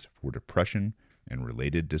treatments for depression and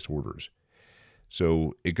related disorders.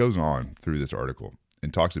 So it goes on through this article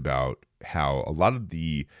and talks about how a lot of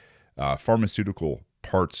the pharmaceutical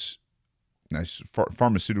parts,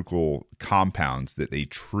 pharmaceutical compounds that they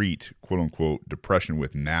treat, quote-unquote, depression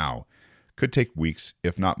with now could take weeks,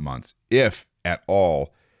 if not months, if at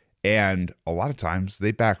all, and a lot of times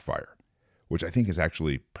they backfire, which I think is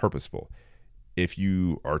actually purposeful. If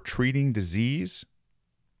you are treating disease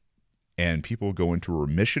and people go into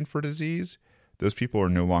remission for disease, those people are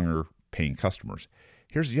no longer paying customers.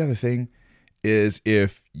 Here's the other thing, is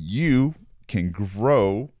if you can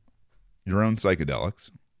grow your own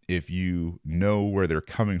psychedelics, if you know where they're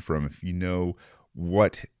coming from, if you know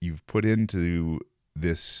what you've put into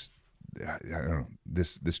this,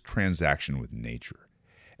 this transaction with nature,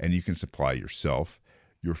 and you can supply yourself,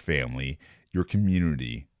 your family, your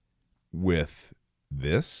community with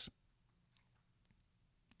this,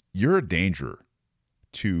 you're a danger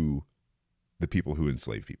to the people who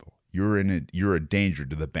enslave people. You're a danger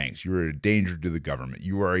to the banks. You're a danger to the government.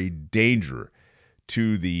 You are a danger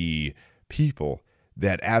to the people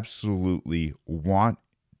that absolutely want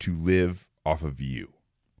to live off of you.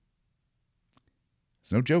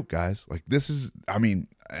 It's no joke, guys. Like, this is, and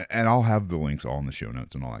I'll have the links all in the show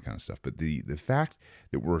notes and all that kind of stuff. But the fact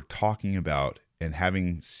that we're talking about and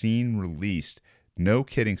having seen released, no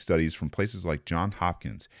kidding, studies from places like Johns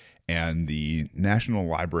Hopkins and the National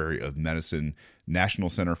Library of Medicine, National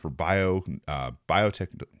Center for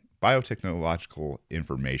Biotechnological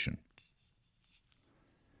Information.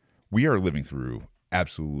 We are living through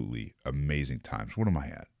absolutely amazing times. What am I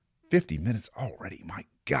at? 50 minutes already. My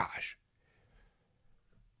gosh.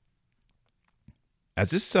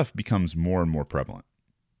 As this stuff becomes more and more prevalent,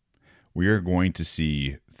 we are going to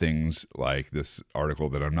see things like this article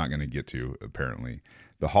that I'm not going to get to, apparently.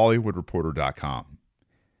 The HollywoodReporter.com.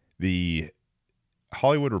 The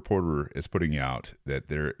Hollywood Reporter is putting out that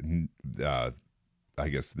they're, that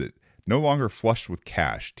no longer flushed with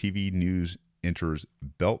cash, TV news enters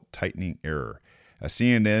belt-tightening error. As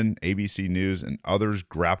CNN, ABC News, and others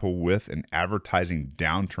grapple with an advertising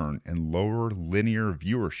downturn and lower linear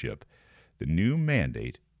viewership, the new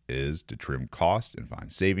mandate is to trim costs and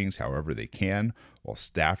find savings however they can while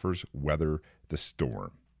staffers weather the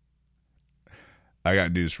storm. I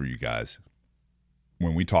got news for you guys.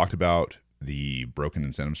 When we talked about the broken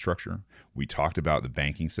incentive structure, we talked about the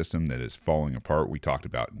banking system that is falling apart, we talked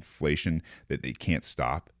about inflation that they can't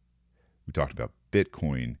stop, we talked about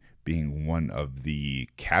Bitcoin being one of the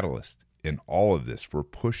catalysts in all of this for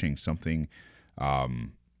pushing something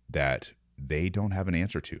that they don't have an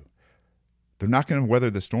answer to. They're not going to weather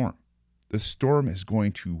the storm. The storm is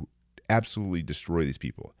going to absolutely destroy these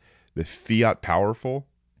people. The fiat powerful,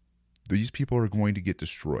 these people are going to get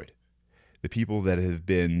destroyed. The people that have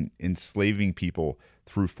been enslaving people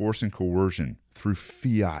through force and coercion, through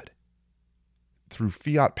fiat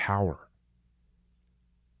power.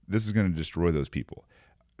 this is going to destroy those people.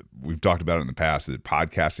 We've talked about it in the past that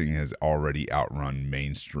podcasting has already outrun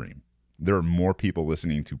mainstream. There are more people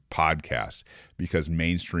listening to podcasts because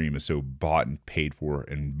mainstream is so bought and paid for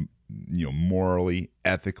and, morally,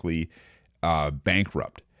 ethically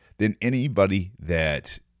bankrupt than anybody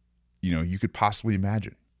that, you could possibly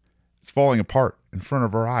imagine. It's falling apart in front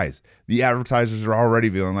of our eyes. The advertisers are already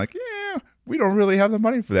feeling like, yeah, we don't really have the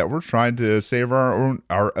money for that. We're trying to save our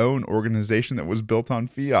own organization that was built on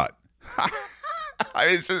fiat.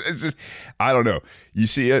 It's just, I don't know. You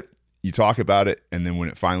see it, you talk about it, and then when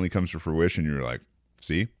it finally comes to fruition, you're like,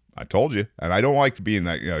 see, I told you. And I don't like being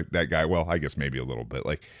that guy. Well, I guess maybe a little bit.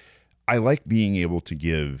 Like, I like being able to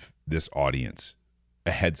give this audience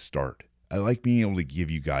a head start. I like being able to give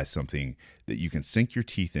you guys something that you can sink your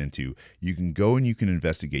teeth into. You can go and you can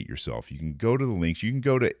investigate yourself. You can go to the links. You can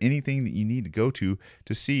go to anything that you need to go to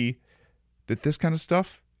see that this kind of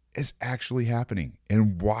stuff is actually happening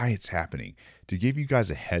and why it's happening. To give you guys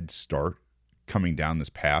a head start coming down this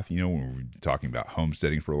path, when we're talking about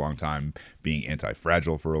homesteading for a long time, being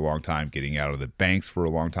anti-fragile for a long time, getting out of the banks for a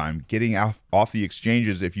long time, getting off the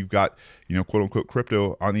exchanges if you've got, quote unquote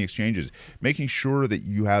crypto on the exchanges, making sure that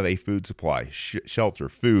you have a food supply, shelter,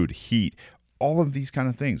 food, heat, all of these kind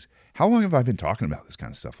of things. How long have I been talking about this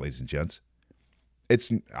kind of stuff, ladies and gents?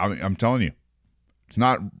 I'm telling you, it's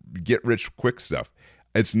not get rich quick stuff.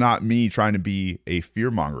 It's not me trying to be a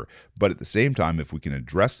fearmonger, but at the same time, if we can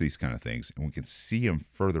address these kind of things and we can see them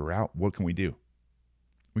further out, what can we do?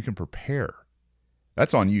 We can prepare.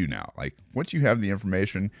 That's on you now. Like, once you have the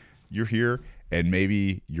information, you're here, and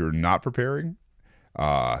maybe you're not preparing,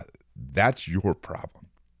 that's your problem.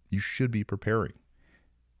 You should be preparing.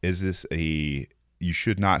 You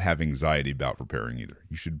should not have anxiety about preparing either.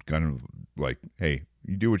 You should kind of like, hey,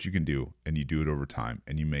 you do what you can do, and you do it over time,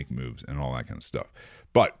 and you make moves and all that kind of stuff.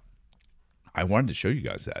 But I wanted to show you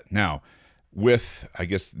guys that. Now, with, I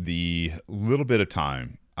guess, the little bit of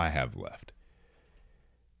time I have left,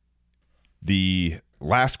 the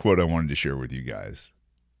last quote I wanted to share with you guys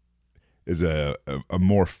is a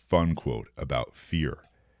more fun quote about fear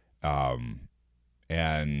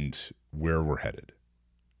and where we're headed.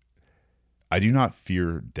 I do not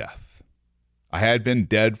fear death. I had been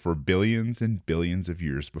dead for billions and billions of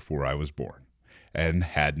years before I was born, and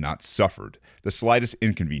had not suffered the slightest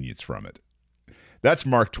inconvenience from it. That's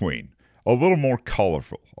Mark Twain. A little more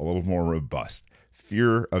colorful, a little more robust.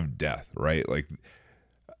 Fear of death, right? Like,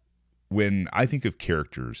 when I think of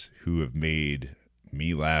characters who have made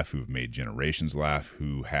me laugh, who have made generations laugh,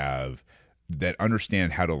 that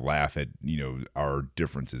understand how to laugh at, our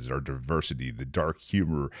differences, our diversity, the dark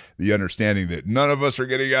humor, the understanding that none of us are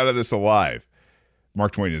getting out of this alive.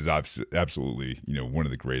 Mark Twain is absolutely, one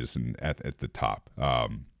of the greatest at the top.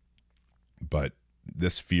 But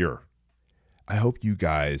this fear, I hope you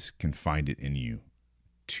guys can find it in you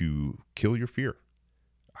to kill your fear.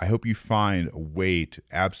 I hope you find a way to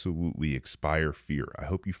absolutely expire fear. I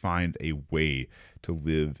hope you find a way to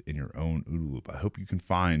live in your own OODA loop. I hope you can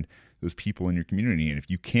find those people in your community. And if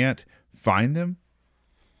you can't find them,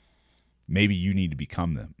 maybe you need to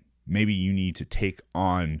become them. Maybe you need to take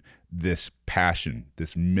on this passion,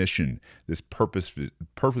 this mission, this purpose-driven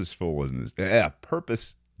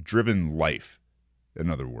life. In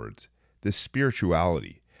other words, this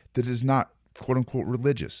spirituality that is not quote unquote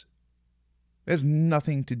religious. It has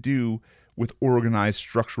nothing to do with organized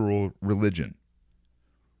structural religion.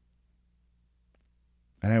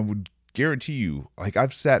 And I would guarantee you, like,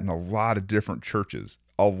 I've sat in a lot of different churches,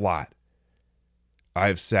 a lot.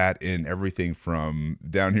 I've sat in everything from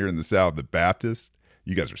down here in the South, the Baptist.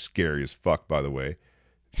 You guys are scary as fuck, by the way.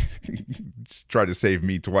 Tried to save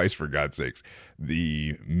me twice, for God's sakes.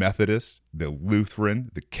 The Methodist, the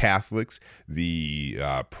Lutheran, the Catholics, the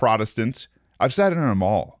Protestants. I've sat in them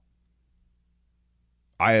all.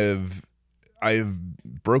 I have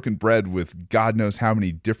broken bread with God knows how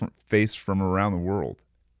many different faiths from around the world.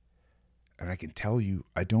 And I can tell you,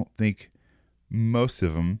 I don't think most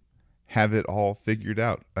of them have it all figured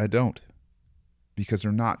out. I don't. Because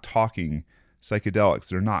they're not talking psychedelics.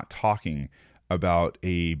 They're not talking about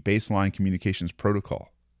a baseline communications protocol.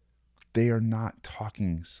 They are not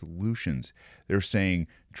talking solutions. They're saying,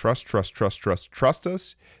 trust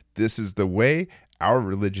us. This is the way. Our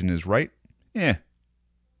religion is right.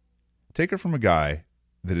 Take it from a guy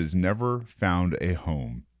that has never found a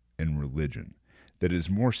home in religion, that is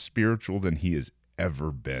more spiritual than he has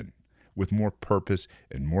ever been, with more purpose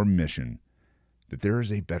and more mission, that there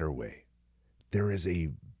is a better way. There is a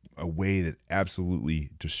way that absolutely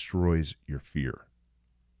destroys your fear.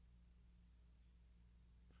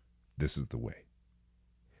 This is the way.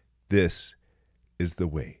 This is the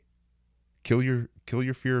way. Kill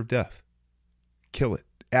your fear of death. Kill it.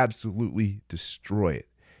 Absolutely destroy it.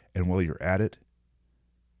 And while you're at it,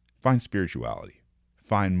 find spirituality.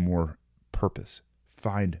 Find more purpose.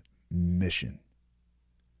 Find mission.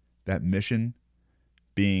 That mission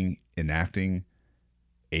being enacting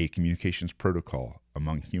a communications protocol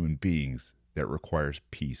among human beings that requires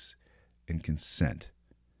peace and consent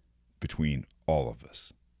between all of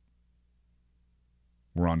us.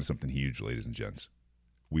 We're on to something huge, ladies and gents.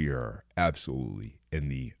 We are absolutely in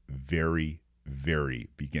the very, very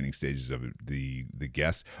beginning stages of the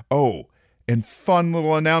guests. Oh, and fun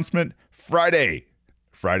little announcement, Friday,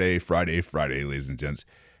 ladies and gents.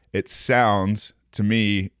 It sounds to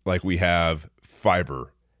me like we have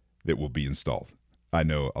fiber that will be installed. I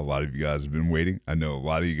know a lot of you guys have been waiting. I know a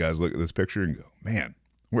lot of you guys look at this picture and go, man,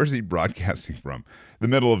 where's he broadcasting from? The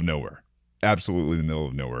middle of nowhere. Absolutely the middle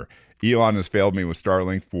of nowhere. Elon has failed me with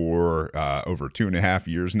Starlink for over 2.5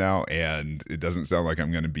 years now, and it doesn't sound like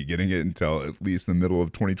I'm going to be getting it until at least the middle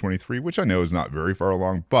of 2023, which I know is not very far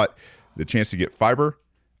along. But the chance to get fiber,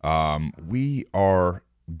 we are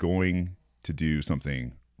going to do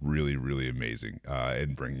something really, really amazing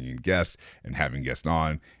in bringing in guests and having guests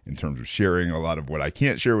on in terms of sharing a lot of what I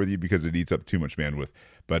can't share with you because it eats up too much bandwidth.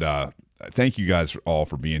 But thank you guys all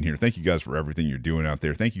for being here. Thank you guys for everything you're doing out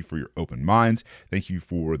there. Thank you for your open minds. Thank you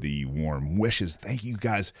for the warm wishes. Thank you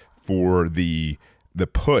guys for the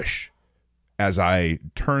push as I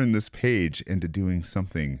turn this page into doing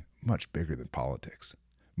something much bigger than politics,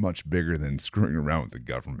 much bigger than screwing around with the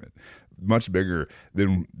government, much bigger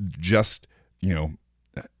than just,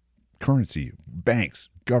 currency, banks,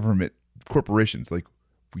 government, corporations. Like,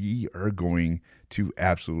 we are going to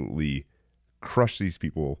absolutely crush these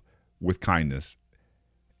people with kindness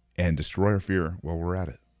and destroy our fear while we're at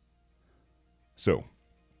it. So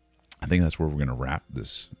I think that's where we're going to wrap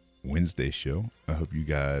this Wednesday show. I hope you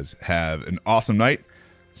guys have an awesome night.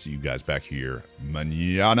 See you guys back here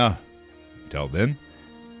mañana. Until then,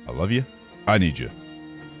 I love you. I need you.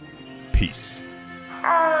 Peace.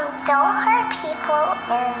 Don't hurt people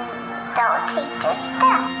and don't take their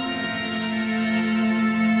stuff.